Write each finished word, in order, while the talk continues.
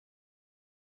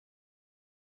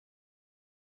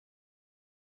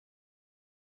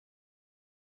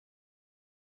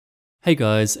Hey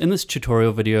guys, in this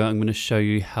tutorial video I'm going to show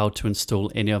you how to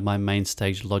install any of my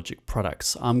MainStage Logic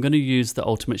products. I'm going to use the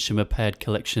Ultimate Shimmer Pad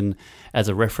collection as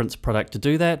a reference product to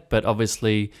do that, but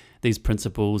obviously these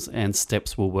principles and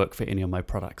steps will work for any of my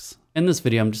products. In this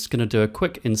video I'm just going to do a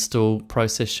quick install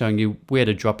process showing you where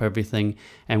to drop everything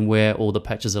and where all the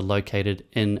patches are located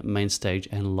in MainStage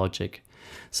and Logic.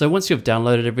 So once you've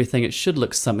downloaded everything, it should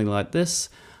look something like this.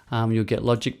 You'll get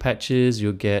Logic patches,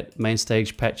 you'll get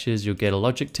MainStage patches, you'll get a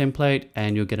Logic template,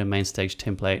 and you'll get a MainStage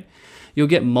template. You'll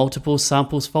get multiple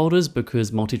samples folders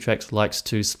because Multitracks likes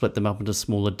to split them up into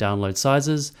smaller download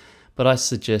sizes, but I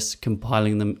suggest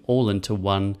compiling them all into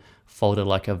one folder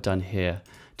like I've done here.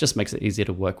 Just makes it easier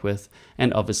to work with,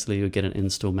 and obviously you'll get an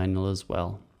install manual as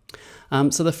well.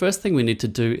 So the first thing we need to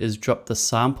do is drop the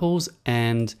samples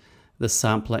and the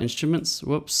sampler instruments,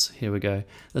 here we go.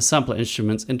 The sampler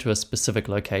instruments into a specific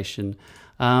location.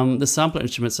 The sampler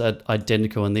instruments are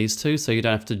identical in these two, so you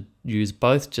don't have to use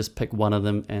both, just pick one of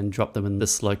them and drop them in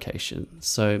this location.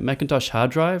 So Macintosh hard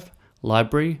drive,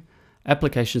 library,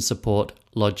 application support,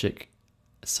 Logic,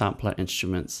 sampler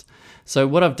instruments. So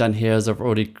what I've done here is I've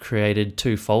already created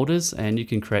two folders, and you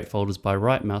can create folders by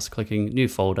right mouse clicking new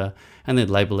folder and then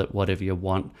label it whatever you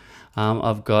want.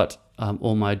 I've got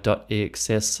all my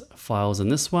 .exs files in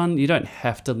this one. You don't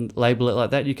have to label it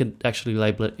like that. You can actually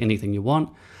label it anything you want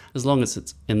as long as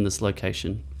it's in this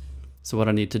location. So what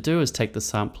I need to do is take the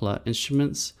sampler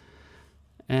instruments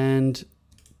and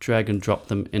drag and drop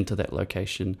them into that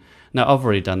location. Now I've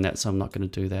already done that, so I'm not going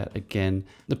to do that again.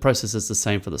 The process is the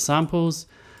same for the samples.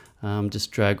 Just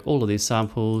drag all of these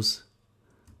samples.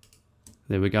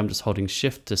 There we go. I'm just holding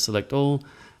shift to select all,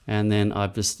 and then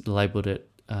I've just labeled it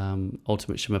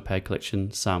Ultimate Shimmer Pad Collection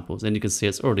samples, and you can see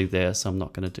it's already there, so I'm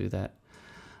not going to do that.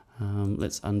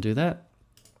 Let's undo that.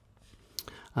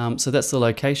 So that's the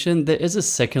location. There is a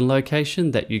second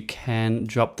location that you can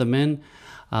drop them in,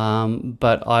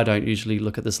 but I don't usually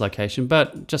look at this location,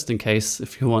 but just in case,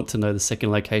 if you want to know the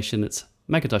second location, it's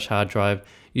Macintosh hard drive,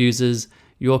 users,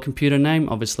 your computer name,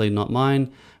 obviously not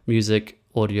mine, music,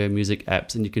 audio, music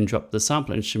apps, and you can drop the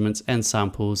sampler instruments and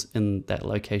samples in that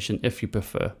location if you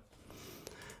prefer.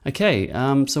 Okay,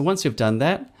 so once you've done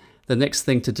that, the next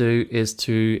thing to do is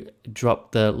to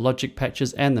drop the Logic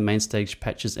patches and the MainStage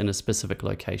patches in a specific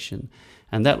location.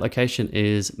 And that location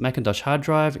is Macintosh hard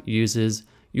drive, users,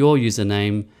 your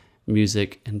username,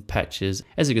 music, and patches.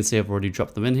 As you can see, I've already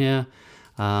dropped them in here,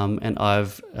 and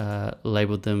I've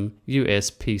labeled them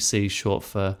USPC, short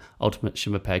for Ultimate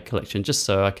Shimmer Pad Collection, just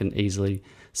so I can easily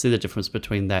see the difference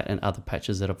between that and other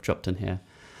patches that I've dropped in here.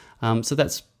 So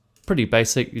that's pretty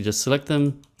basic. You just select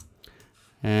them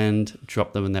and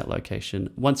drop them in that location.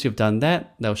 Once you've done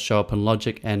that, they'll show up in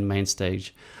Logic and MainStage.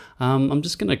 I'm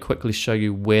just going to quickly show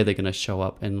you where they're going to show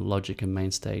up in Logic and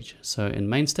MainStage. So in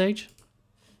MainStage,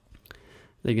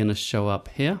 they're going to show up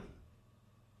here.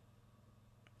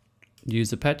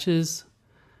 User patches,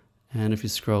 and if you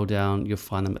scroll down, you'll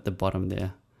find them at the bottom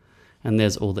there. And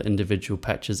there's all the individual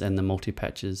patches and the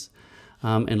multi-patches.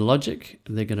 In Logic,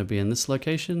 they're going to be in this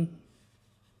location.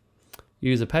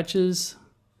 User patches,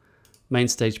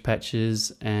 MainStage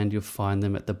patches, and you'll find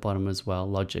them at the bottom as well,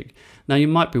 Logic. Now you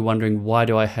might be wondering, why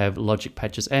do I have Logic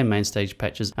patches and MainStage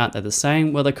patches? Aren't they the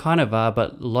same? Well, they kind of are,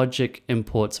 but Logic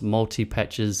imports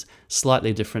multi-patches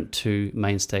slightly different to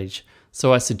MainStage.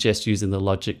 So I suggest using the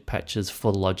Logic patches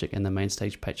for Logic and the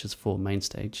MainStage patches for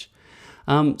MainStage.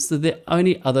 So the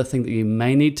only other thing that you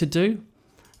may need to do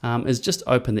is just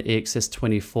open the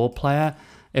EXS24 player.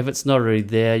 If it's not already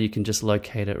there, you can just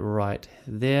locate it right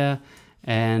there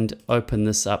and open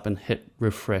this up and hit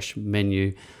refresh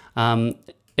menu.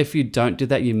 If you don't do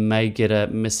that, you may get a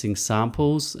missing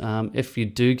samples. If you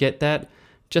do get that,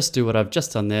 just do what I've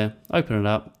just done there. Open it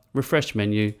up, refresh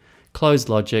menu, close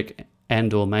Logic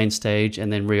and or MainStage,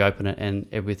 and then reopen it, and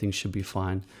everything should be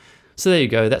fine. So there you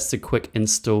go. That's the quick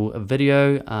install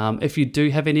video. If you do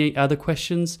have any other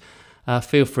questions,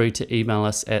 feel free to email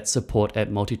us at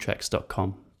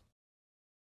support@multitracks.com.